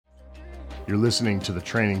You're listening to the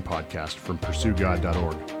training podcast from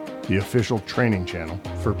pursuegod.org, the official training channel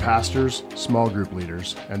for pastors, small group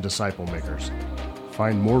leaders, and disciple makers.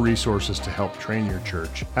 Find more resources to help train your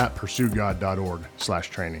church at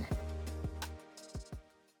pursuegod.org/training.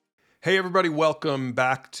 Hey everybody, welcome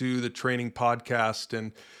back to the training podcast.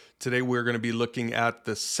 And today we're going to be looking at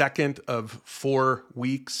the second of 4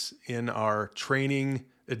 weeks in our training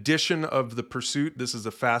edition of the Pursuit. This is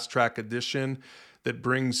a fast track edition that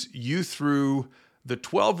brings you through the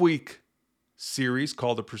 12-week series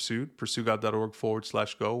called the Pursuit,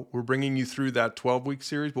 pursuegod.org/go. We're bringing you through that 12-week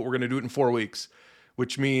series, but we're going to do it in 4 weeks,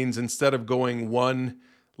 which means instead of going one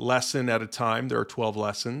lesson at a time, there are 12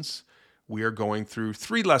 lessons. We are going through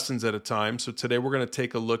 3 lessons at a time. So today we're going to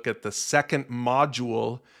take a look at the second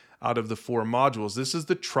module out of the 4 modules. This is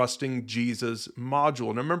the Trusting Jesus module.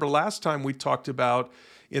 And remember last time we talked about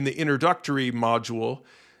in the introductory module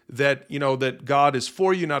that, that God is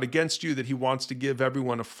for you, not against you, that he wants to give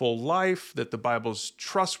everyone a full life, that the Bible is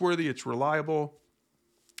trustworthy, it's reliable,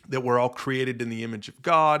 that we're all created in the image of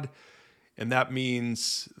God. And that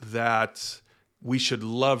means that we should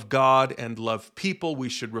love God and love people. We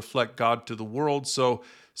should reflect God to the world. So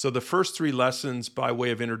the first 3 lessons by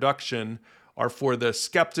way of introduction are for the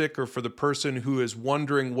skeptic or for the person who is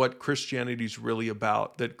wondering what Christianity is really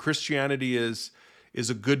about. That Christianity is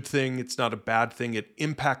a good thing. It's not a bad thing. It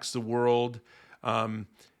impacts the world. That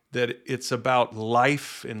it's about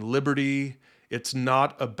life and liberty. It's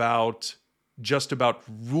not just about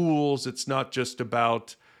rules. It's not just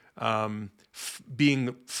about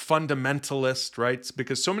being fundamentalist, right? It's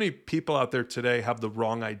because so many people out there today have the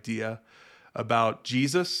wrong idea about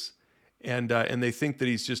Jesus, and they think that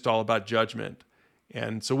he's just all about judgment.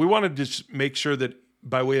 And so we want to just make sure that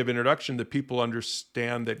by way of introduction, that people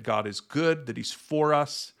understand that God is good, that he's for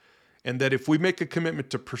us, and that if we make a commitment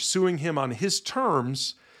to pursuing him on his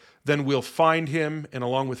terms, then we'll find him, and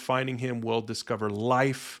along with finding him, we'll discover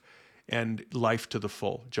life and life to the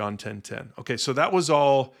full. John 10:10. Okay, so that was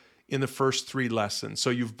all in the first 3 lessons. So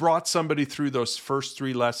you've brought somebody through those first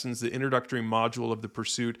 3 lessons, the introductory module of the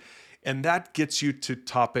Pursuit, and that gets you to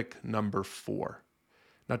topic number 4.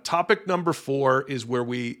 Now, topic number 4 is where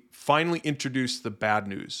we finally introduce the bad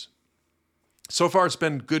news. So far, it's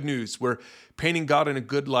been good news. We're painting God in a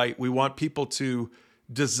good light. We want people to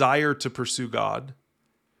desire to pursue God,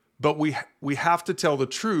 but we have to tell the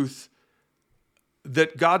truth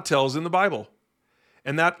that God tells in the Bible.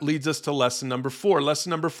 And that leads us to lesson number 4.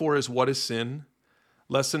 Lesson number 4 is what is sin?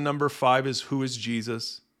 Lesson number 5 is who is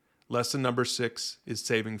Jesus? Lesson number 6 is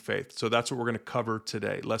saving faith. So that's what we're going to cover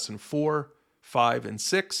today. Lesson 4, 5, and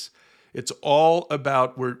 6. It's all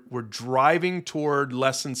about, we're driving toward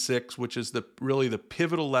lesson 6, which is really the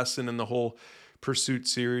pivotal lesson in the whole Pursuit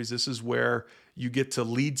series. This is where you get to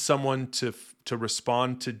lead someone to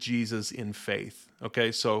respond to Jesus in faith.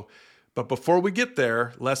 Okay, but before we get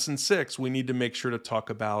there, lesson 6, we need to make sure to talk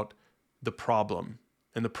about the problem.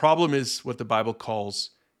 And the problem is what the Bible calls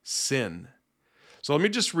sin. So let me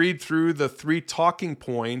just read through the 3 talking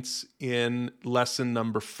points in lesson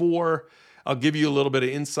number 4. I'll give you a little bit of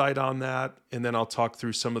insight on that, and then I'll talk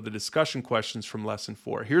through some of the discussion questions from lesson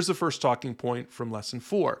 4. Here's the first talking point from lesson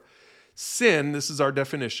 4. Sin, this is our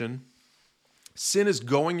definition. Sin is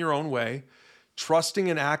going your own way, trusting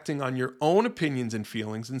and acting on your own opinions and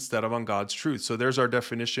feelings instead of on God's truth. So there's our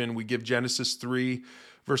definition. We give Genesis 3,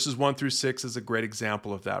 verses 1 through 6 as a great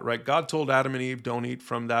example of that, right? God told Adam and Eve, don't eat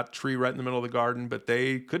from that tree right in the middle of the garden, but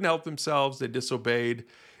they couldn't help themselves. They disobeyed.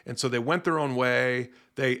 And so they went their own way.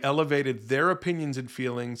 They elevated their opinions and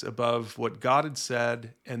feelings above what God had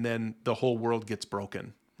said, and then the whole world gets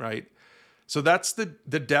broken, right? So that's the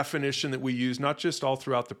definition that we use, not just all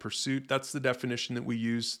throughout the Pursuit. That's the definition that we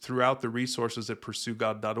use throughout the resources at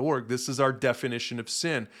pursuegod.org. This is our definition of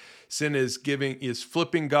sin. Sin is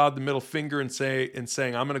flipping God the middle finger and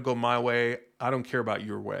saying, I'm going to go my way. I don't care about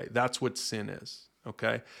your way. That's what sin is,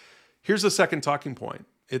 okay? Here's the second talking point.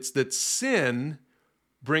 It's that sin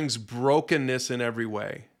brings brokenness in every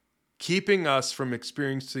way, keeping us from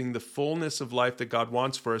experiencing the fullness of life that God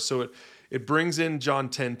wants for us. So it brings in John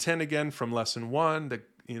 10:10 again from lesson 1, that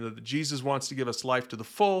Jesus wants to give us life to the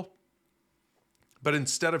full. But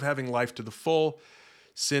instead of having life to the full,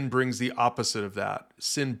 sin brings the opposite of that.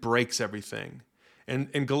 Sin breaks everything.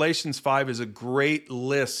 And Galatians 5 is a great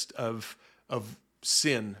list of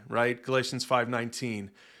sin, right? Galatians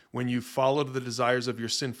 5:19. When you follow the desires of your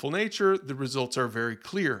sinful nature, the results are very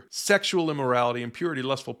clear. Sexual immorality, impurity,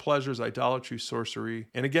 lustful pleasures, idolatry, sorcery.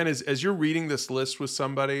 And again, as you're reading this list with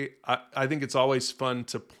somebody, I think it's always fun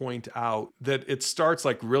to point out that it starts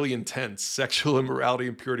like really intense. Sexual immorality,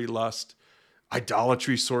 impurity, lust,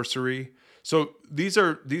 idolatry, sorcery. So these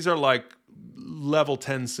are like level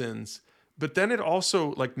 10 sins. But then it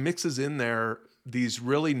also like mixes in there these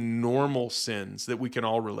really normal sins that we can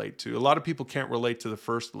all relate to. A lot of people can't relate to the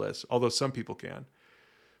first list, although some people can.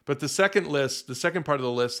 But the second part of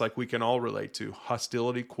the list, like we can all relate to: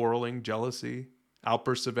 hostility, quarreling, jealousy,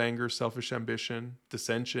 outbursts of anger, selfish ambition,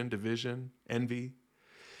 dissension, division, envy.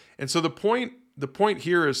 And so the point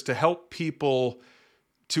here is to help people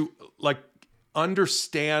to like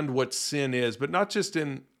understand what sin is, but not just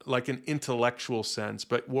in like an intellectual sense,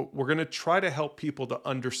 but we're going to try to help people to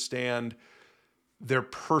understand their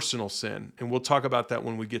personal sin. And we'll talk about that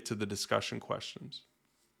when we get to the discussion questions.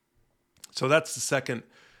 So that's the second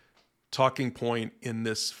talking point in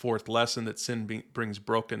this fourth lesson, that sin brings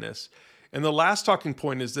brokenness. And the last talking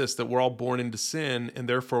point is this: that we're all born into sin, and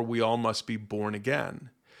therefore we all must be born again.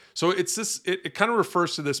 So it's this. It kind of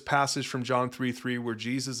refers to this passage from John 3:3, where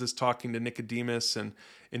Jesus is talking to Nicodemus, and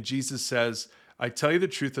Jesus says, "I tell you the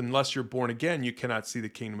truth, unless you're born again, you cannot see the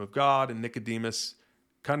kingdom of God." And Nicodemus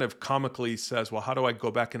kind of comically says, "Well, how do I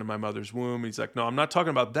go back into my mother's womb?" And he's like, "No, I'm not talking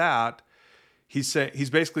about that." He's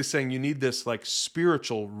basically saying you need this like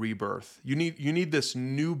spiritual rebirth. You need this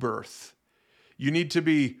new birth. You need to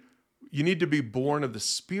be born of the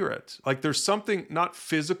Spirit. Like there's something not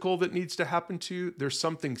physical that needs to happen to you. There's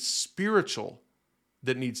something spiritual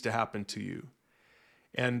that needs to happen to you.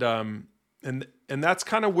 And that's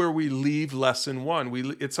kind of where we leave lesson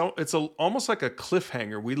 1. It's almost like a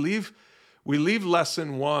cliffhanger. We leave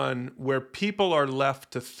lesson 1 where people are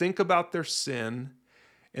left to think about their sin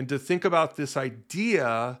and to think about this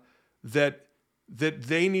idea that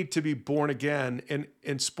they need to be born again.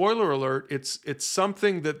 And spoiler alert, it's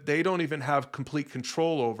something that they don't even have complete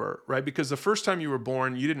control over, right? Because the first time you were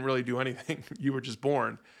born, you didn't really do anything. You were just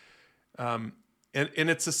born. And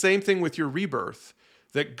it's the same thing with your rebirth,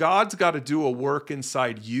 that God's got to do a work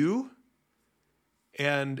inside you.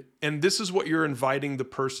 And this is what you're inviting the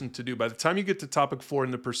person to do. By the time you get to topic 4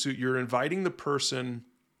 in the pursuit, you're inviting the person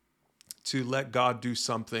to let God do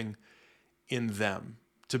something in them,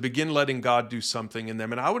 to begin letting God do something in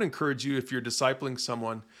them. And I would encourage you, if you're discipling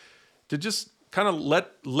someone, to just kind of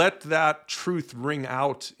let that truth ring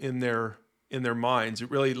out in their minds.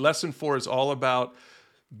 It really, lesson 4 is all about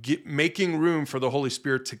making room for the Holy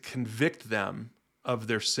Spirit to convict them of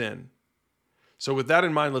their sin. So with that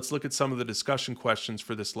in mind, let's look at some of the discussion questions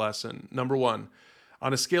for this lesson. Number 1,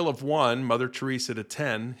 on a scale of 1, Mother Teresa, to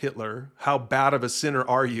 10, Hitler, how bad of a sinner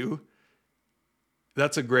are you?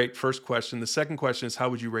 That's a great first question. The second question is, how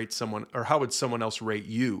would you rate someone, or how would someone else rate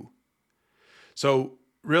you? So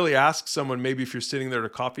really ask someone, maybe if you're sitting there at a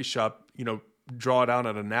coffee shop, draw it out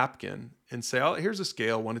on a napkin and say, oh, here's a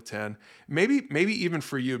scale, 1 to 10. Maybe even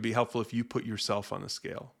for you, it'd be helpful if you put yourself on the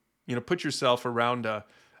scale. Put yourself around a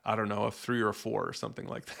 3 or a 4 or something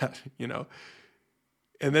like that,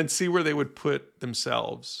 and then see where they would put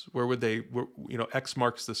themselves. Where would they, X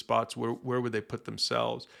marks the spots, where would they put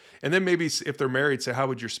themselves? And then maybe if they're married, say, how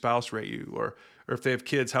would your spouse rate you? Or if they have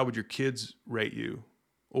kids, how would your kids rate you?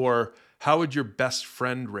 Or how would your best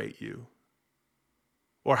friend rate you?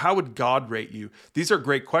 Or how would God rate you? These are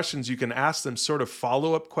great questions. You can ask them sort of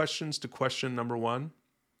follow-up questions to question number 1.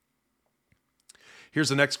 Here's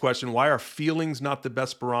the next question. Why are feelings not the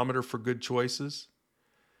best barometer for good choices?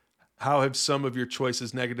 How have some of your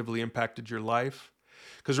choices negatively impacted your life?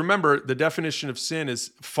 Because remember, the definition of sin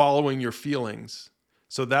is following your feelings.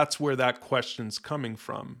 So that's where that question's coming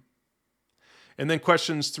from. And then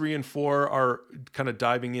questions 3 and 4 are kind of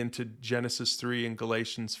diving into Genesis 3 and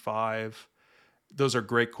Galatians 5. Those are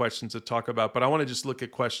great questions to talk about, but I want to just look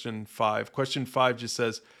at question 5. Question 5 just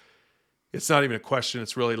says, it's not even a question,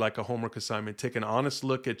 it's really like a homework assignment. Take an honest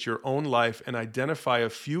look at your own life and identify a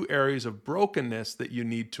few areas of brokenness that you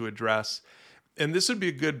need to address. And this would be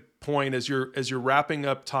a good point as you're wrapping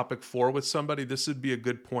up topic 4 with somebody. This would be a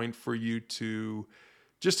good point for you to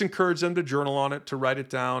just encourage them to journal on it, to write it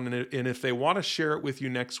down. And if they want to share it with you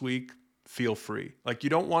next week, feel free. Like, you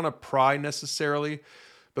don't want to pry necessarily,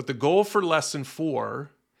 but the goal for lesson 4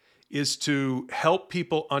 is to help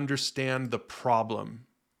people understand the problem.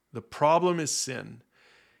 The problem is sin.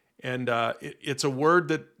 And it's a word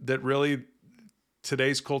that really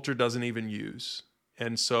today's culture doesn't even use.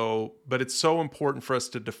 And so, but it's so important for us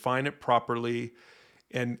to define it properly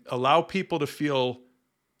and allow people to feel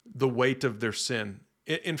the weight of their sin.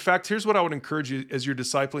 In fact, here's what I would encourage you as you're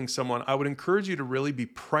discipling someone. I would encourage you to really be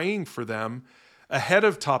praying for them ahead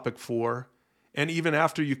of topic 4 and even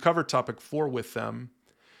after you cover topic 4 with them,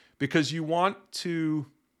 because you want to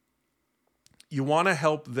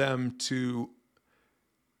help them to,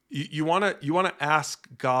 you want to ask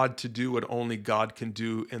God to do what only God can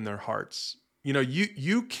do in their hearts.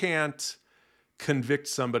 You can't convict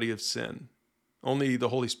somebody of sin. Only the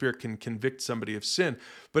Holy Spirit can convict somebody of sin.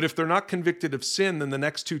 But if they're not convicted of sin, then the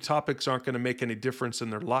next two topics aren't going to make any difference in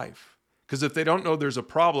their life. Because if they don't know there's a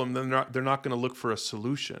problem, then they're not going to look for a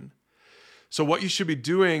solution. So what you should be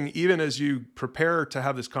doing, even as you prepare to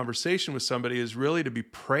have this conversation with somebody, is really to be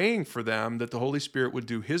praying for them that the Holy Spirit would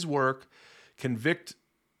do his work, convict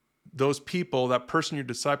those people, that person you're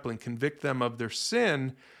discipling, convict them of their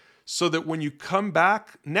sin, so that when you come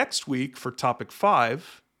back next week for topic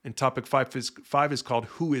 5, and topic 5 is called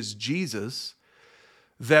Who is Jesus,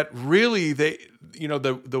 that really the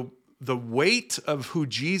weight of who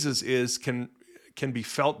Jesus is can be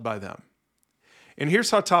felt by them. And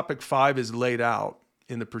here's how topic 5 is laid out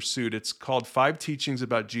in the Pursuit. It's called 5 Teachings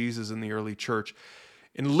About Jesus in the Early Church.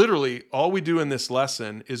 And literally, all we do in this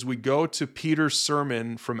lesson is we go to Peter's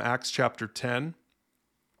sermon from Acts chapter 10,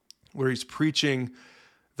 where he's preaching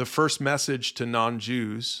the first message to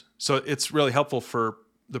non-Jews. So it's really helpful for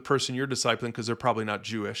the person you're discipling because they're probably not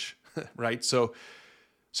Jewish, right? So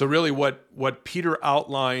really what Peter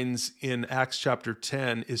outlines in Acts chapter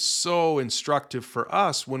 10 is so instructive for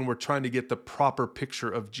us when we're trying to get the proper picture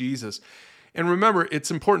of Jesus. And remember, it's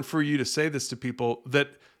important for you to say this to people,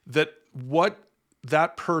 that what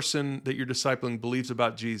that person that you're discipling believes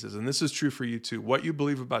about Jesus, and this is true for you too, what you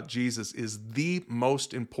believe about Jesus is the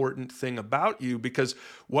most important thing about you, because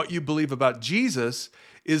what you believe about Jesus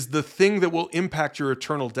is the thing that will impact your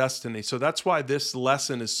eternal destiny. So that's why this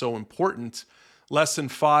lesson is so important. Lesson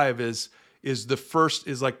 5 is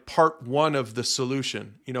like part 1 of the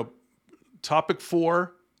solution. Topic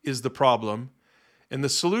 4 is the problem, and the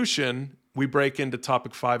solution we break into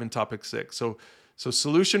topic 5 and topic 6. So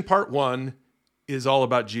solution part 1 is all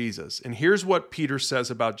about Jesus. And here's what Peter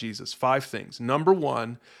says about Jesus. 5 things. Number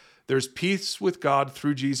 1, there's peace with God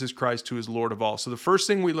through Jesus Christ, who is Lord of all. So the first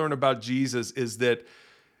thing we learn about Jesus is that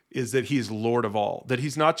he's Lord of all, that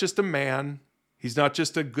he's not just a man, he's not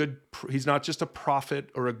just a prophet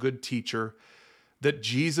or a good teacher, that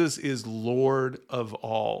Jesus is Lord of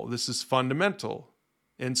all. This is fundamental.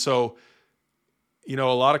 And so, a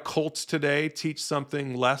lot of cults today teach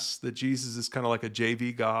something less, that Jesus is kind of like a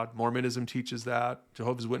JV God. Mormonism teaches that.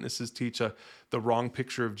 Jehovah's Witnesses teach the wrong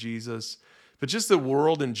picture of Jesus. But just the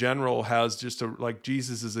world in general has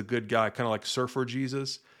Jesus is a good guy, kind of like surfer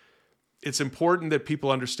Jesus. It's important that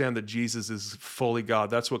people understand that Jesus is fully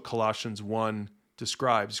God. That's what Colossians 1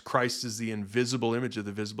 describes. Christ is the invisible image of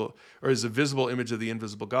the visible, or is the visible image of the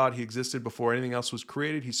invisible God. He existed before anything else was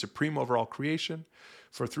created. He's supreme over all creation.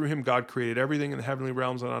 For through him, God created everything in the heavenly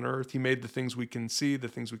realms and on earth. He made the things we can see, the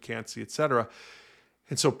things we can't see, etc.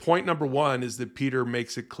 And so point number 1 is that Peter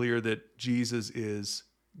makes it clear that Jesus is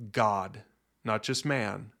God, not just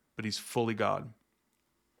man, but he's fully God.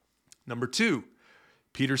 Number 2,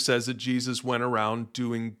 Peter says that Jesus went around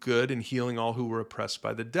doing good and healing all who were oppressed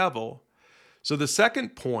by the devil. So the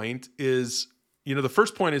second point is, the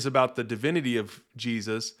first point is about the divinity of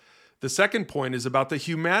Jesus. The second point is about the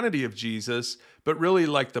humanity of Jesus, but really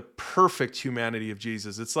like the perfect humanity of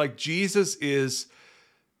Jesus. It's like Jesus is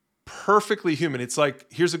perfectly human. It's like,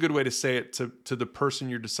 here's a good way to say it to the person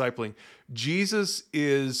you're discipling. Jesus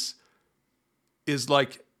is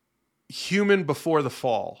like human before the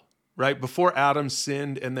fall, right? Before Adam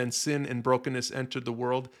sinned and then sin and brokenness entered the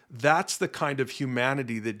world. That's the kind of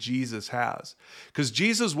humanity that Jesus has. Because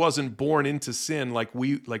Jesus wasn't born into sin like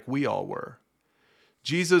we all were.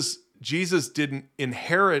 Jesus didn't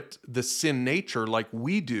inherit the sin nature like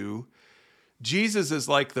we do. Jesus is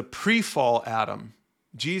like the pre-fall Adam.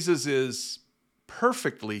 Jesus is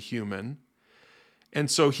perfectly human. And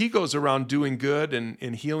so he goes around doing good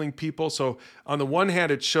and healing people. So on the one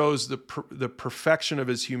hand, it shows the perfection of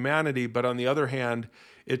his humanity, but on the other hand,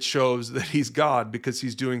 it shows that he's God because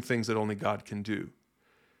he's doing things that only God can do.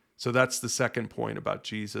 So that's the second point about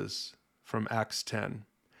Jesus from Acts 10.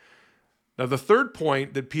 Now, the third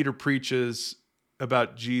point that Peter preaches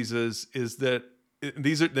about Jesus is that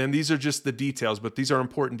these are just the details, but these are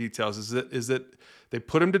important details, is that they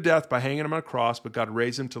put him to death by hanging him on a cross, but God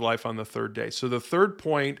raised him to life on the third day. So the third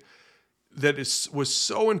point that was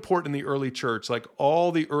so important in the early church, like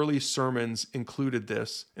all the early sermons included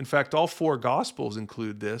this. In fact, all 4 Gospels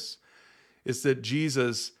include this, is that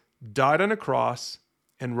Jesus died on a cross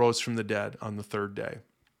and rose from the dead on the third day.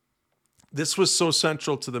 This was so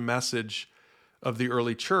central to the message of the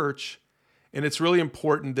early church, and it's really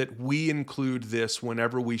important that we include this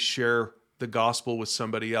whenever we share the gospel with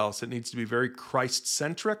somebody else. It needs to be very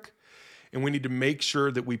Christ-centric, and we need to make sure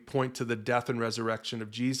that we point to the death and resurrection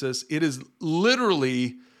of Jesus. It is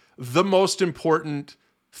literally the most important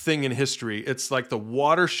thing in history. It's like the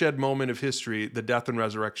watershed moment of history, the death and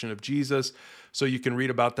resurrection of Jesus. So you can read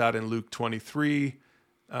about that in Luke 23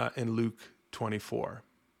 and Luke 24.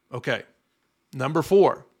 Okay, number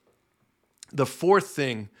 4. The fourth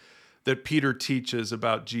thing that Peter teaches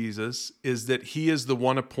about Jesus is that he is the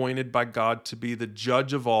one appointed by God to be the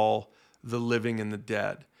judge of all the living and the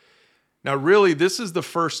dead. Now, really, this is the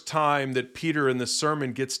first time that Peter in the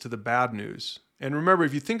sermon gets to the bad news. And remember,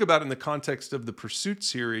 if you think about it in the context of the Pursuit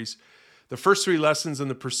series, the first 3 lessons in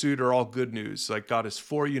the Pursuit are all good news, like God is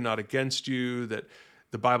for you, not against you, that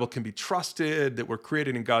the Bible can be trusted, that we're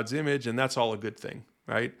created in God's image, and that's all a good thing,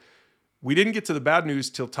 right? We didn't get to the bad news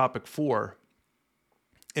till topic 4.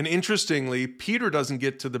 And interestingly, Peter doesn't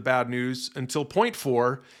get to the bad news until point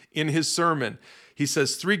 4 in his sermon. He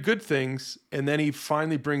says 3 good things, and then he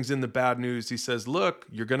finally brings in the bad news. He says, look,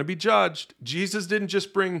 you're going to be judged. Jesus didn't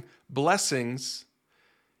just bring blessings.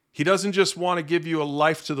 He doesn't just want to give you a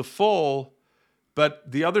life to the full, but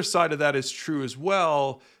the other side of that is true as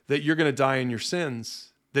well, that you're going to die in your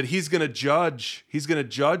sins, that he's going to judge. He's going to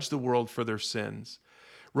judge the world for their sins.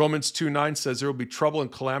 Romans 2:9 says there will be trouble and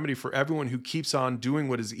calamity for everyone who keeps on doing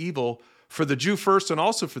what is evil, for the Jew first and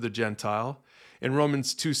also for the Gentile. And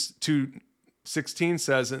Romans 2:16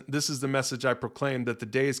 says, and this is the message I proclaim, that the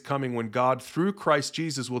day is coming when God, through Christ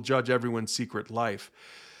Jesus, will judge everyone's secret life.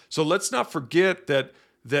 So let's not forget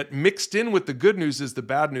that mixed in with the good news is the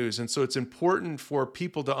bad news. And so it's important for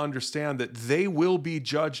people to understand that they will be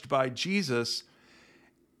judged by Jesus.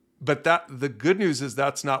 But the good news is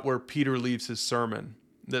that's not where Peter leaves his sermon.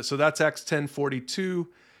 So that's Acts 10:42,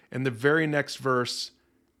 and the very next verse,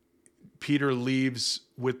 Peter leaves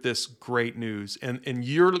with this great news. And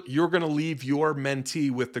you're going to leave your mentee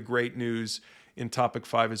with the great news in topic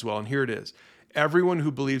 5 as well. And here it is. Everyone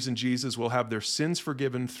who believes in Jesus will have their sins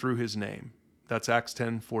forgiven through his name. That's Acts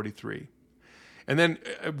 10:43. And then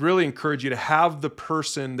I really encourage you to have the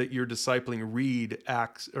person that you're discipling read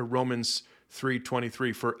Romans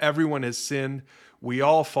 3:23. For everyone has sinned. We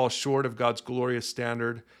all fall short of God's glorious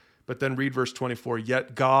standard. But then read verse 24.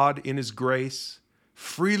 Yet God, in his grace,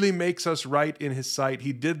 freely makes us right in his sight.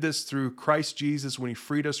 He did this through Christ Jesus when he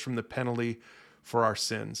freed us from the penalty for our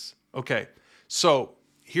sins. Okay, so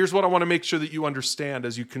here's what I want to make sure that you understand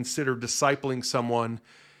as you consider discipling someone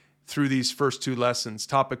through these first 2 lessons.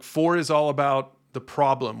 Topic 4 is all about the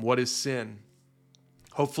problem. What is sin?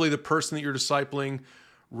 Hopefully the person that you're discipling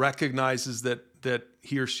recognizes that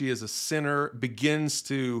he or she is a sinner, begins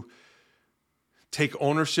to take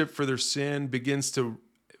ownership for their sin, begins to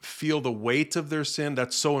feel the weight of their sin.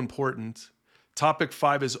 That's so important. Topic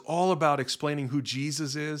 5 is all about explaining who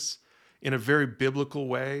Jesus is in a very biblical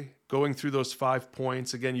way, going through those 5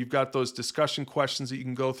 points. Again, you've got those discussion questions that you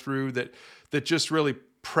can go through that just really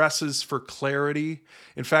presses for clarity.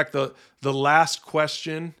 In fact, the last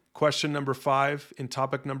question number 5 in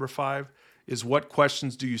topic number 5, is what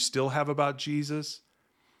questions do you still have about Jesus?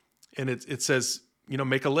 And it says,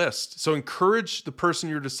 make a list. So encourage the person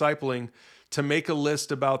you're discipling to make a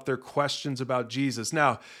list about their questions about Jesus.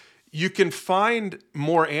 Now, you can find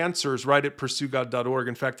more answers right at pursuegod.org.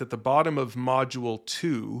 In fact, at the bottom of module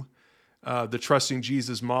 2, the Trusting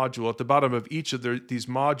Jesus module, at the bottom of each of these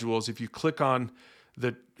modules, if you click on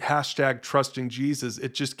the hashtag Trusting Jesus,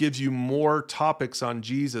 it just gives you more topics on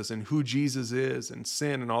Jesus and who Jesus is and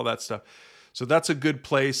sin and all that stuff. So that's a good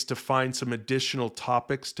place to find some additional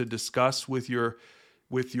topics to discuss with your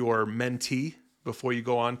mentee before you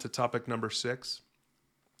go on to topic number 6.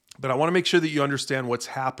 But I want to make sure that you understand what's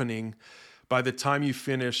happening by the time you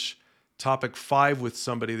finish topic 5 with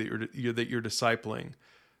somebody that you're discipling.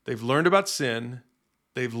 They've learned about sin,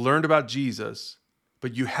 they've learned about Jesus,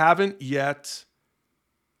 but you haven't yet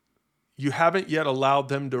allowed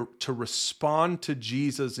them to respond to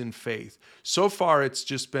Jesus in faith. So far, it's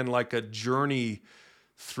just been like a journey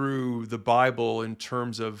through the Bible in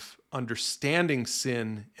terms of understanding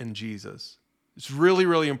sin and Jesus. It's really,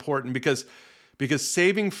 really important because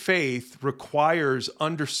saving faith requires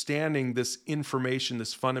understanding this information,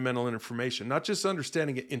 this fundamental information, not just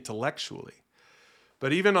understanding it intellectually,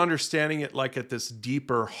 but even understanding it like at this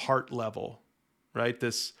deeper heart level, right?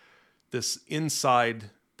 This inside,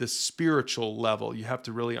 this spiritual level. You have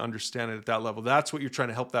to really understand it at that level. That's what you're trying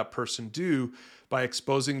to help that person do by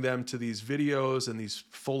exposing them to these videos and these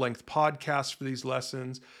full-length podcasts for these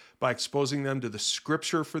lessons, by exposing them to the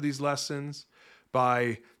scripture for these lessons,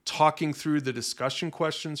 by talking through the discussion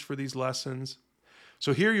questions for these lessons.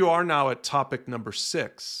 So here you are now at topic number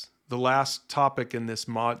 6, the last topic in this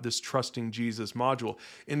Trusting Jesus module.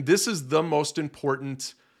 And this is the most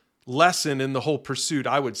important lesson in the whole pursuit,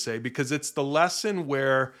 I would say, because it's the lesson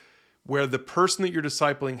where the person that you're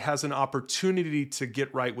discipling has an opportunity to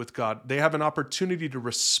get right with God. They have an opportunity to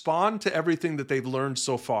respond to everything that they've learned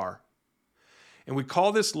so far. And we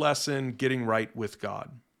call this lesson Getting Right with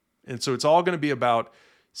God. And so it's all going to be about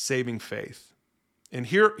saving faith. And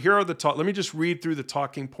here are let me just read through the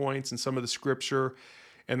talking points and some of the scripture.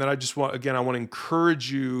 And then I want to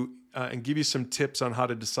encourage you and give you some tips on how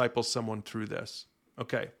to disciple someone through this.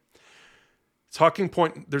 Okay. Talking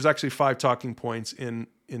point, there's actually 5 talking points in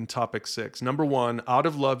topic 6. Number 1, out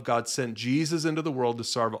of love, God sent Jesus into the world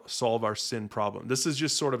to solve our sin problem. This is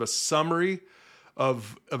just sort of a summary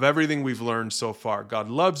of everything we've learned so far. God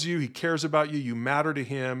loves you. He cares about you. You matter to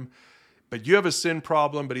him. But you have a sin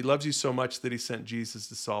problem, but he loves you so much that he sent Jesus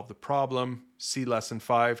to solve the problem. See lesson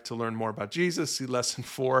 5 to learn more about Jesus. See lesson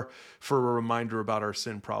 4 for a reminder about our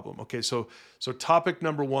sin problem. Okay, so topic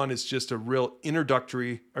number 1 is just a real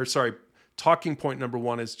talking point number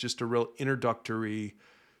 1 is just a real introductory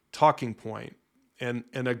talking point. And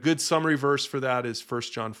a good summary verse for that is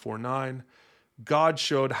 1 John 4:9. God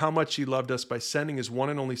showed how much he loved us by sending his one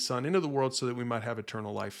and only Son into the world so that we might have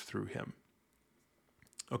eternal life through him.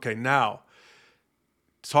 Okay, now,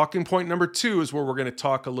 talking point number 2 is where we're going to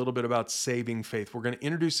talk a little bit about saving faith. We're going to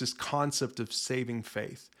introduce this concept of saving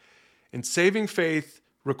faith. And saving faith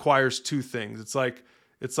requires 2 things. It's like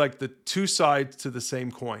the 2 sides to the same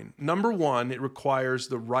coin. Number 1, it requires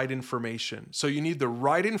the right information. So you need the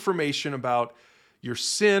right information about your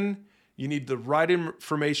sin. You need the right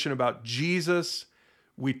information about Jesus.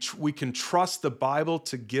 We can trust the Bible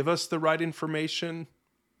to give us the right information.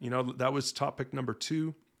 That was topic number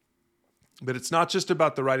 2. But it's not just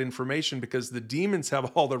about the right information, because the demons have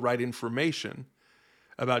all the right information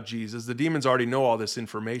about Jesus. The demons already know all this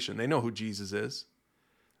information. They know who Jesus is.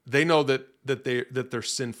 They know that they're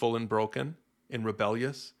sinful and broken and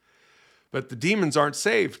rebellious. But the demons aren't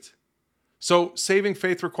saved. So saving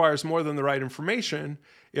faith requires more than the right information.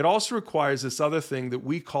 It also requires this other thing that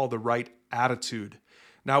we call the right attitude.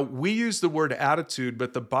 Now, we use the word attitude,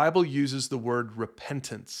 but the Bible uses the word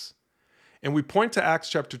repentance. And we point to Acts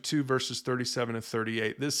chapter 2, verses 37 and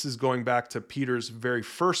 38. This is going back to Peter's very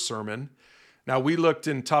first sermon. Now, we looked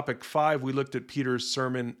in topic 5, we looked at Peter's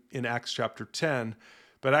sermon in Acts chapter 10,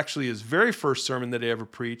 but actually his very first sermon that he ever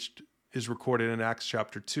preached is recorded in Acts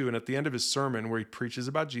chapter 2. And at the end of his sermon, where he preaches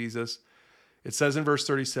about Jesus, it says in verse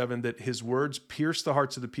 37 that his words pierced the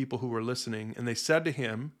hearts of the people who were listening, and they said to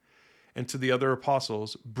him and to the other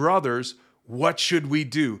apostles, "Brothers, what should we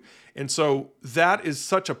do?" And so that is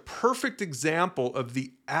such a perfect example of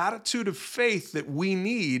the attitude of faith that we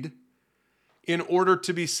need in order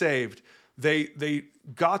to be saved. They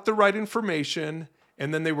got the right information,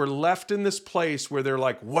 and then they were left in this place where they're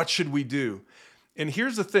like, what should we do? And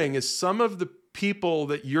here's the thing, is some of the people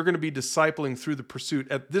that you're going to be discipling through the pursuit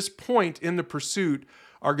at this point in the pursuit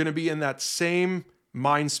are going to be in that same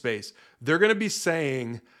mind space. They're going to be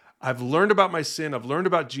saying, I've learned about my sin. I've learned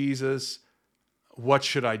about Jesus. What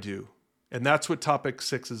should I do? And that's what topic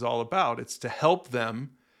 6 is all about. It's to help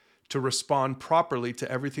them to respond properly to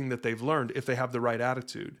everything that they've learned if they have the right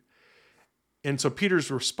attitude. And so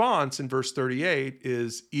Peter's response in verse 38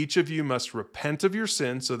 is, each of you must repent of your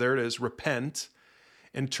sin. So there it is, repent,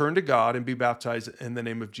 and turn to God and be baptized in the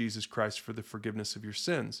name of Jesus Christ for the forgiveness of your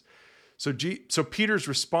sins. So Peter's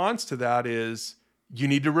response to that is, you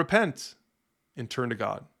need to repent and turn to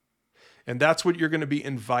God. And that's what you're going to be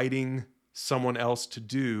inviting someone else to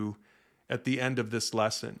do at the end of this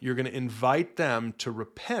lesson. You're going to invite them to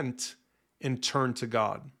repent and turn to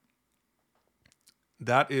God.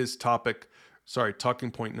 That is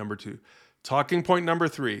talking point number 2. Talking point number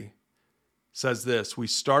 3 says this: we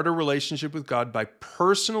start a relationship with God by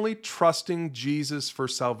personally trusting Jesus for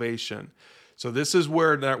salvation. So this is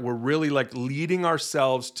where that we're really like leading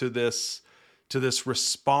ourselves to this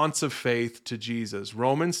response of faith to Jesus.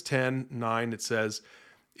 Romans 10:9, it says,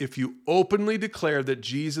 if you openly declare that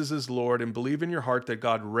Jesus is Lord and believe in your heart that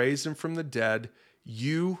God raised him from the dead,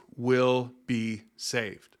 you will be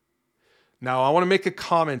saved. Now, I want to make a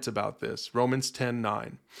comment about this. Romans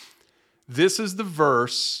 10:9. This is the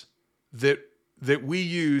verse that we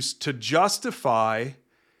use to justify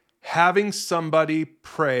having somebody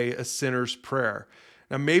pray a sinner's prayer.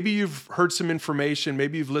 Now, maybe you've heard some information,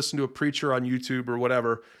 maybe you've listened to a preacher on YouTube or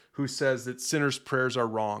whatever who says that sinners' prayers are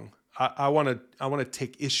wrong. I want to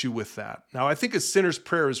take issue with that. Now, I think a sinner's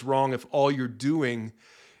prayer is wrong if all you're doing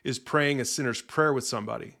is praying a sinner's prayer with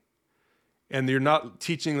somebody. And you're not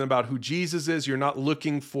teaching them about who Jesus is. You're not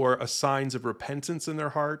looking for signs of repentance in their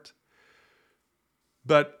heart.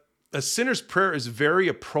 But a sinner's prayer is very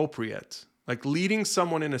appropriate. Like leading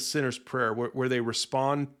someone in a sinner's prayer where they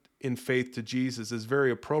respond in faith to Jesus is very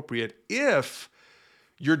appropriate if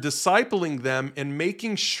you're discipling them and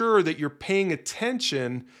making sure that you're paying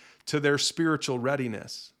attention to their spiritual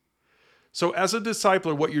readiness. So as a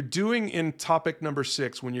discipler, what you're doing in topic number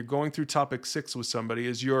 6, when you're going through topic 6 with somebody,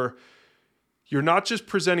 is you're not just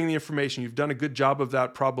presenting the information. You've done a good job of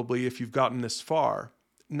that probably if you've gotten this far.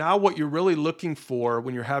 Now what you're really looking for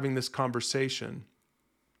when you're having this conversation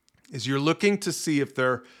is you're looking to see if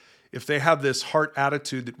they have this heart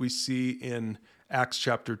attitude that we see in Acts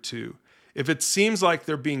chapter 2. If it seems like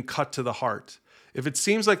they're being cut to the heart, if it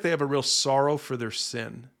seems like they have a real sorrow for their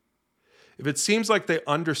sin, if it seems like they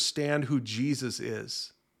understand who Jesus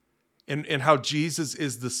is and how Jesus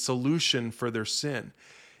is the solution for their sin,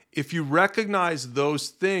 if you recognize those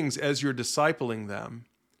things as you're discipling them,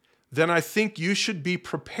 then I think you should be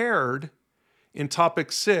prepared in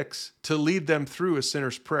topic 6 to lead them through a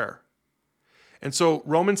sinner's prayer. And so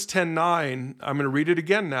Romans 10:9, I'm going to read it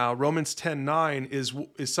again now. Romans 10:9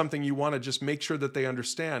 is something you want to just make sure that they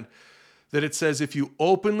understand. That it says, if you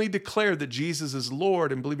openly declare that Jesus is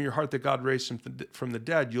Lord and believe in your heart that God raised him from the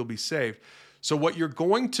dead, you'll be saved. So what you're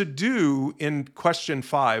going to do in question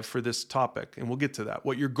 5 for this topic, and we'll get to that,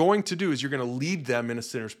 what you're going to do is you're going to lead them in a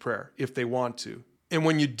sinner's prayer if they want to. And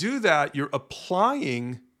when you do that, you're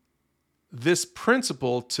applying this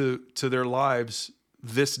principle to their lives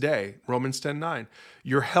this day, Romans 10:9.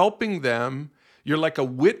 You're helping them. You're like a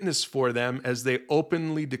witness for them as they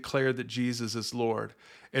openly declare that Jesus is Lord,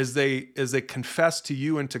 as they confess to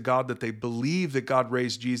you and to God that they believe that God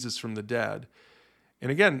raised Jesus from the dead. And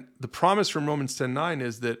again, the promise from Romans 10:9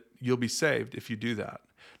 is that you'll be saved if you do that.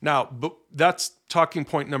 Now, but that's talking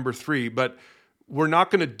point number 3, but we're not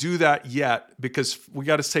going to do that yet because we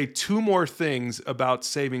got to say 2 more things about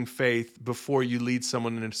saving faith before you lead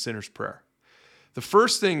someone in a sinner's prayer. The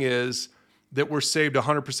first thing is that we're saved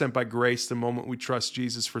 100% by grace the moment we trust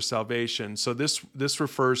Jesus for salvation. So this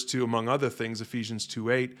refers to, among other things, Ephesians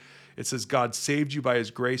 2:8. It says, God saved you by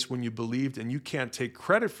his grace when you believed, and you can't take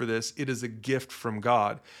credit for this. It is a gift from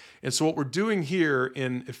God. And so what we're doing here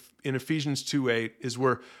in Ephesians 2:8 is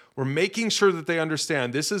we're making sure that they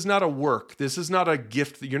understand this is not a work. This is not a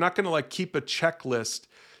gift. You're not going to keep a checklist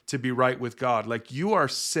to be right with God. You are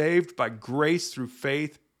saved by grace through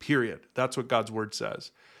faith, period. That's what God's word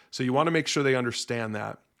says. So you want to make sure they understand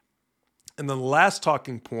that. And then the last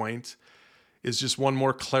talking point is just one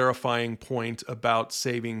more clarifying point about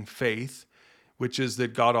saving faith, which is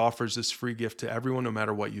that God offers this free gift to everyone no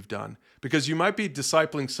matter what you've done. Because you might be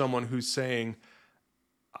discipling someone who's saying,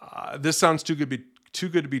 this sounds too good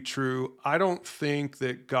to be true. I don't think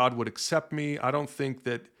that God would accept me. I don't think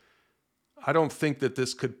that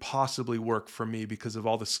this could possibly work for me because of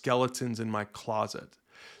all the skeletons in my closet.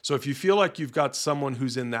 So if you feel like you've got someone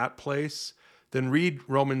who's in that place, then read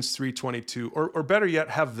Romans 3:22, or better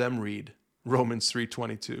yet, have them read Romans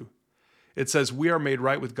 3:22. It says, we are made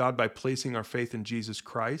right with God by placing our faith in Jesus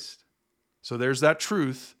Christ. So there's that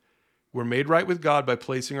truth. We're made right with God by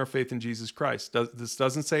placing our faith in Jesus Christ. This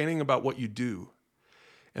doesn't say anything about what you do.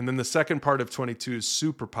 And then the second part of 22 is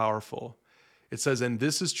super powerful. It says, and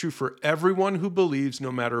this is true for everyone who believes,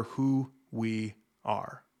 no matter who we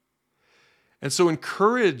are. And so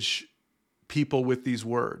encourage people with these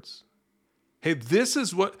words. Hey, this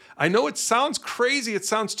is what, I know it sounds crazy. It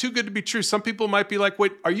sounds too good to be true. Some people might be like,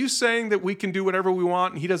 wait, are you saying that we can do whatever we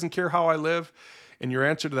want and he doesn't care how I live? And your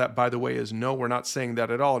answer to that, by the way, is no, we're not saying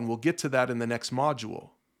that at all. And we'll get to that in the next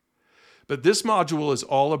module. But this module is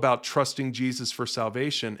all about trusting Jesus for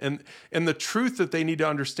salvation. And the truth that they need to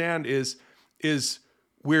understand is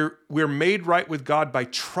we're made right with God by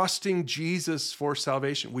trusting Jesus for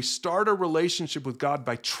salvation. We start a relationship with God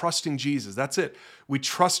by trusting Jesus. That's it. We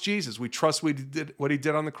trust Jesus. We trust what he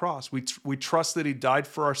did on the cross. We trust that he died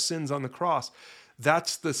for our sins on the cross.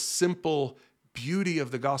 That's the simple beauty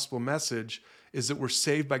of the gospel message, is that we're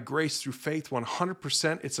saved by grace through faith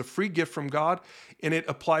 100%. It's a free gift from God, and it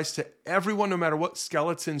applies to everyone no matter what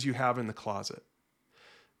skeletons you have in the closet.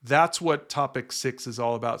 That's what topic 6 is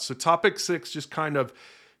all about. So topic 6 just kind of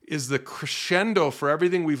is the crescendo for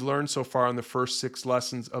everything we've learned so far in the first 6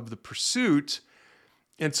 lessons of the pursuit.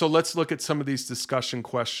 And so let's look at some of these discussion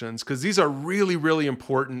questions, because these are really, really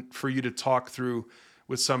important for you to talk through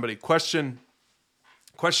with somebody. Question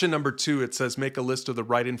number 2, it says, make a list of the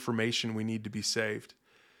right information we need to be saved.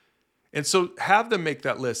 And so have them make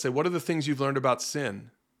that list. Say, what are the things you've learned about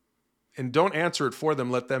sin? And don't answer it for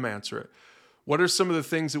them. Let them answer it. What are some of the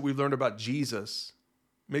things that we've learned about Jesus?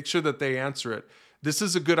 Make sure that they answer it. This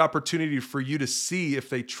is a good opportunity for you to see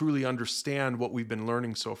if they truly understand what we've been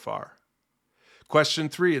learning so far. Question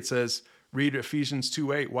 3, it says, read Ephesians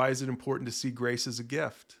 2:8. Why is it important to see grace as a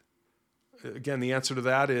gift? Again, the answer to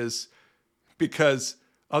that is because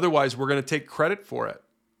otherwise we're going to take credit for it.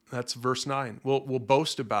 That's verse 9. We'll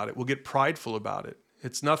boast about it. We'll get prideful about it.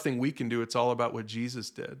 It's nothing we can do. It's all about what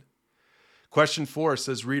Jesus did. Question 4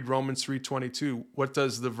 says, read Romans 3:22. What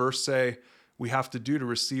does the verse say we have to do to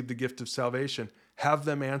receive the gift of salvation? Have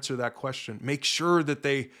them answer that question. Make sure that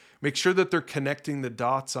they're connecting the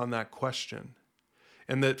dots on that question.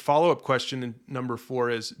 And the follow-up question in number 4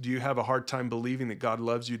 is, do you have a hard time believing that God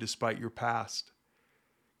loves you despite your past?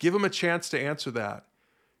 Give them a chance to answer that.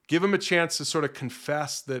 Give them a chance to sort of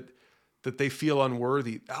confess that they feel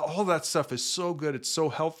unworthy. All that stuff is so good. It's so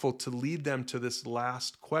helpful to lead them to this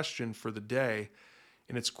last question for the day.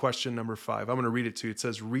 And it's question number 5. I'm going to read it to you. It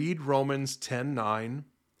says, read Romans 10:9.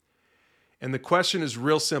 And the question is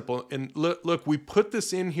real simple. And look, we put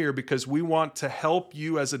this in here because we want to help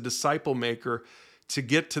you as a disciple maker to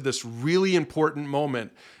get to this really important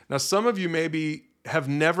moment. Now, some of you maybe have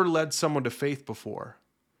never led someone to faith before.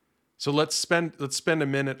 So let's spend a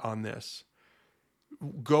minute on this.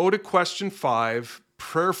 Go to question 5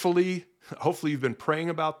 prayerfully. Hopefully you've been praying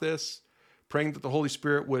about this, praying that the Holy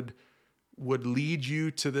Spirit would lead you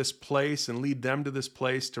to this place and lead them to this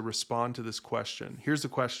place to respond to this question. Here's the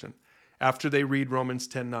question. After they read Romans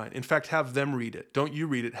 10:9. In fact, have them read it. Don't you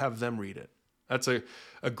read it, have them read it. That's a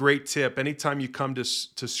great tip. Anytime you come to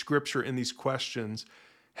Scripture in these questions,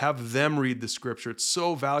 have them read the Scripture. It's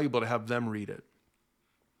so valuable to have them read it.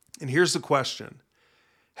 And here's the question.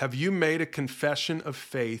 Have you made a confession of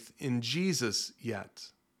faith in Jesus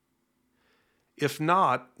yet? If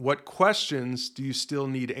not, what questions do you still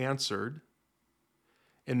need answered?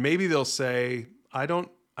 And maybe they'll say,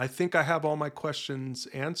 I think I have all my questions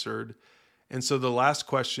answered. And so the last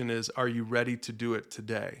question is, are you ready to do it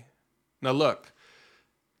today? Now look,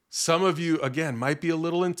 some of you, again, might be a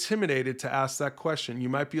little intimidated to ask that question. You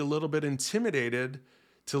might be a little bit intimidated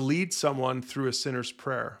to lead someone through a sinner's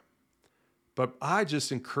prayer. But I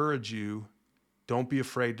just encourage you, don't be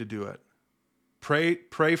afraid to do it.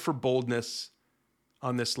 Pray for boldness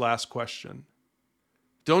on this last question.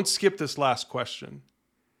 Don't skip this last question.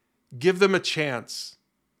 Give them a chance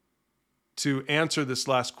to answer this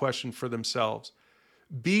last question for themselves.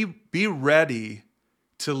 Be ready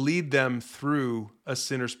to lead them through a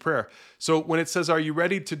sinner's prayer. So when it says, are you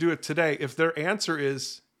ready to do it today? If their answer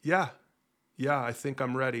is, yeah, I think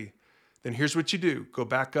I'm ready, then here's what you do. Go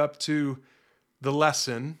back up to the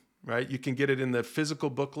lesson, right? You can get it in the physical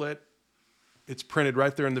booklet. It's printed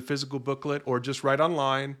right there in the physical booklet, or just right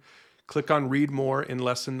online. Click on read more in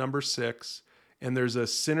lesson number 6. And there's a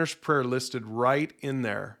sinner's prayer listed right in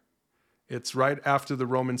there. It's right after the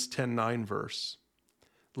Romans 10:9 verse.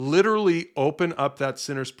 Literally open up that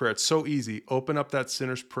sinner's prayer. It's so easy. Open up that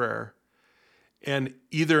sinner's prayer and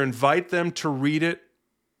either invite them to read it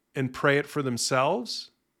and pray it for themselves,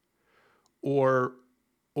 or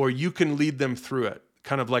you can lead them through it,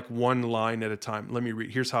 kind of like one line at a time. Let me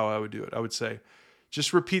read. Here's how I would do it. I would say,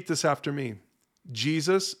 just repeat this after me.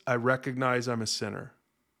 Jesus, I recognize I'm a sinner.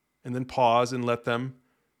 And then pause and let them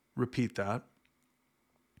repeat that.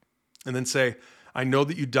 And then say, I know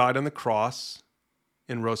that you died on the cross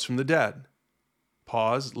and rose from the dead.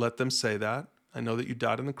 Pause, let them say that. I know that you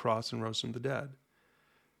died on the cross and rose from the dead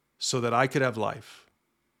so that I could have life.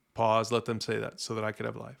 Pause, let them say that, so that I could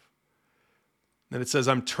have life. Then it says,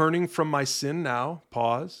 I'm turning from my sin now.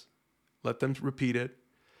 Pause, let them repeat it.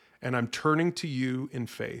 And I'm turning to you in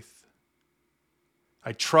faith.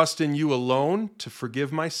 I trust in you alone to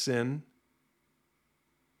forgive my sin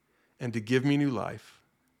and to give me new life.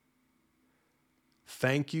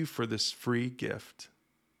 Thank you for this free gift.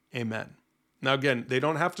 Amen. Now again, they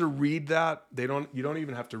don't have to read that. You don't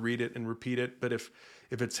even have to read it and repeat it. But if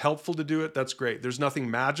it's helpful to do it, that's great. There's nothing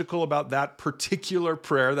magical about that particular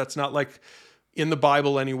prayer. That's not like in the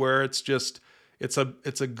Bible anywhere. It's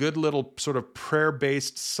a good little sort of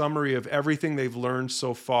prayer-based summary of everything they've learned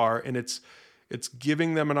so far. And it's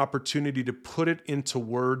giving them an opportunity to put it into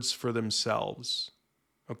words for themselves.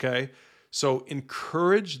 Okay? So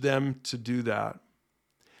encourage them to do that.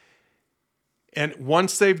 And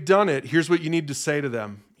once they've done it, here's what you need to say to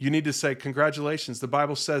them. You need to say, congratulations. The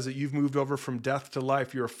Bible says that you've moved over from death to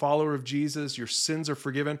life. You're a follower of Jesus. Your sins are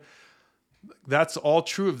forgiven. That's all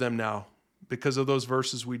true of them now because of those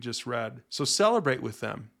verses we just read. So celebrate with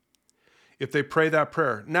them if they pray that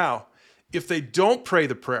prayer. Now, if they don't pray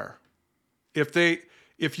the prayer,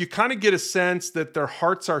 if you kind of get a sense that their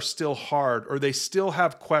hearts are still hard or they still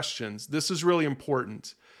have questions, this is really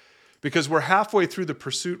important because we're halfway through the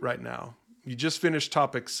pursuit right now. You just finished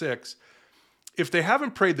topic 6. If they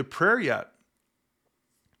haven't prayed the prayer yet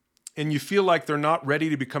and you feel like they're not ready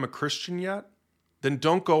to become a Christian yet, then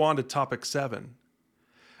don't go on to topic 7.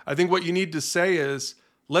 I think what you need to say is,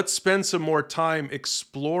 let's spend some more time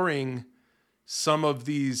exploring some of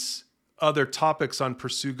these other topics on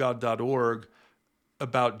pursuegod.org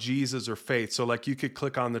about Jesus or faith. So like you could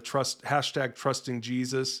click on the hashtag trusting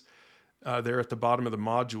Jesus there at the bottom of the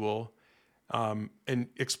module and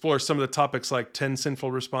explore some of the topics like 10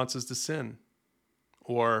 sinful responses to sin,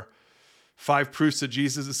 or 5 proofs that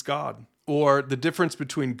Jesus is God, or the difference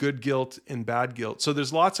between good guilt and bad guilt. So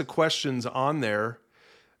there's lots of questions on there.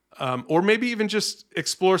 Or maybe even just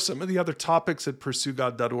explore some of the other topics at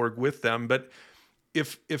pursuegod.org with them. But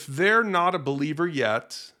if they're not a believer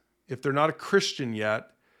yet, if they're not a Christian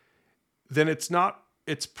yet, then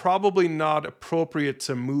it's probably not appropriate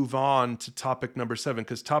to move on to topic number 7,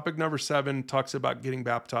 because topic number 7 talks about getting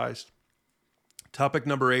baptized. Topic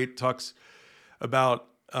number 8 talks about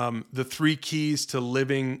the 3 keys to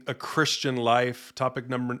living a Christian life. Topic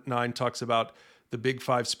number 9 talks about the big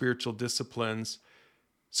 5 spiritual disciplines.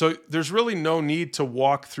 So there's really no need to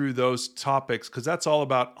walk through those topics, because that's all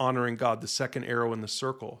about honoring God, the second arrow in the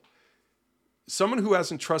circle. Someone who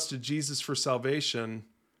hasn't trusted Jesus for salvation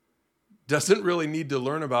doesn't really need to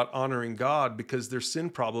learn about honoring God, because their sin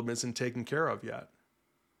problem isn't taken care of yet.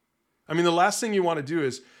 I mean, the last thing you want to do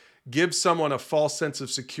is give someone a false sense of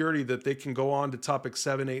security that they can go on to topic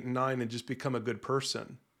 7, 8, and 9 and just become a good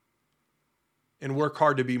person and work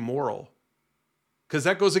hard to be moral. Because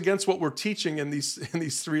that goes against what we're teaching in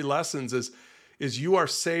these 3 lessons is you are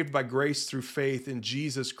saved by grace through faith in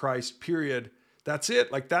Jesus Christ, period. That's it.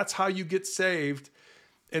 Like, that's how you get saved.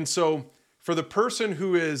 And so for the person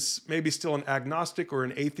who is maybe still an agnostic or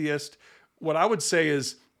an atheist, what I would say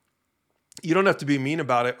is, you don't have to be mean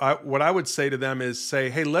about it. What I would say to them is say,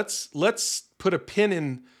 hey, let's put a pin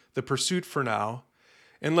in the pursuit for now,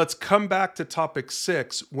 and let's come back to topic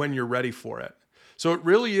 6 when you're ready for it. So it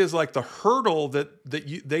really is like the hurdle that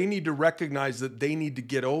they need to recognize that they need to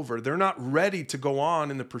get over. They're not ready to go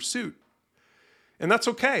on in the pursuit. And that's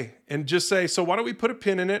okay. And just say, so why don't we put a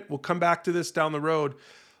pin in it? We'll come back to this down the road.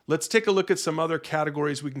 Let's take a look at some other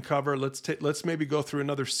categories we can cover. Let's maybe go through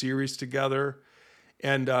another series together.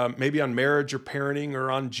 And maybe on marriage or parenting,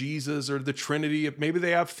 or on Jesus or the Trinity. If maybe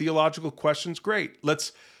they have theological questions, great.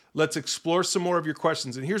 Let's explore some more of your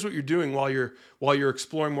questions. And here's what you're doing while you're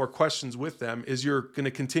exploring more questions with them is you're going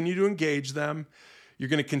to continue to engage them. You're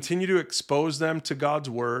going to continue to expose them to God's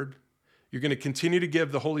word. You're going to continue to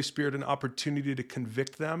give the Holy Spirit an opportunity to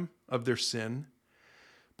convict them of their sin.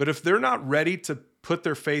 But if they're not ready to put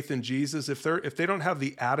their faith in Jesus, if they don't have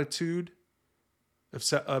the attitude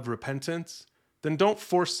of repentance, then don't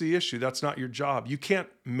force the issue. That's not your job. You can't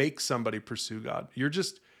make somebody pursue God. You're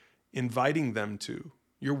just inviting them to.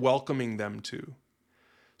 You're welcoming them to.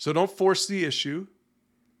 So don't force the issue.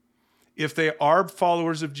 If they are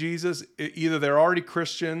followers of Jesus, either they're already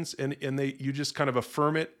Christians and you just kind of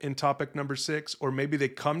affirm it in topic number 6, or maybe they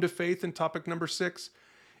come to faith in topic number 6.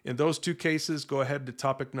 In those 2 cases, go ahead to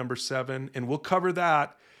topic number 7, and we'll cover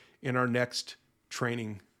that in our next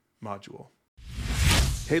training module.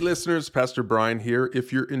 Hey listeners, Pastor Brian here.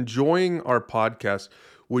 If you're enjoying our podcast,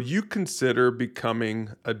 would you consider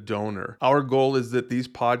becoming a donor? Our goal is that these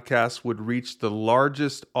podcasts would reach the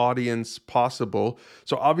largest audience possible.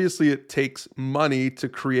 So obviously it takes money to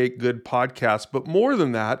create good podcasts, but more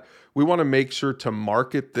than that, we want to make sure to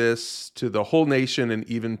market this to the whole nation and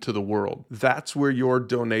even to the world. That's where your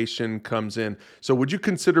donation comes in. So would you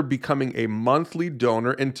consider becoming a monthly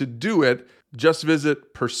donor? And to do it, just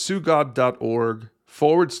visit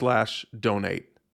pursuegod.org/donate.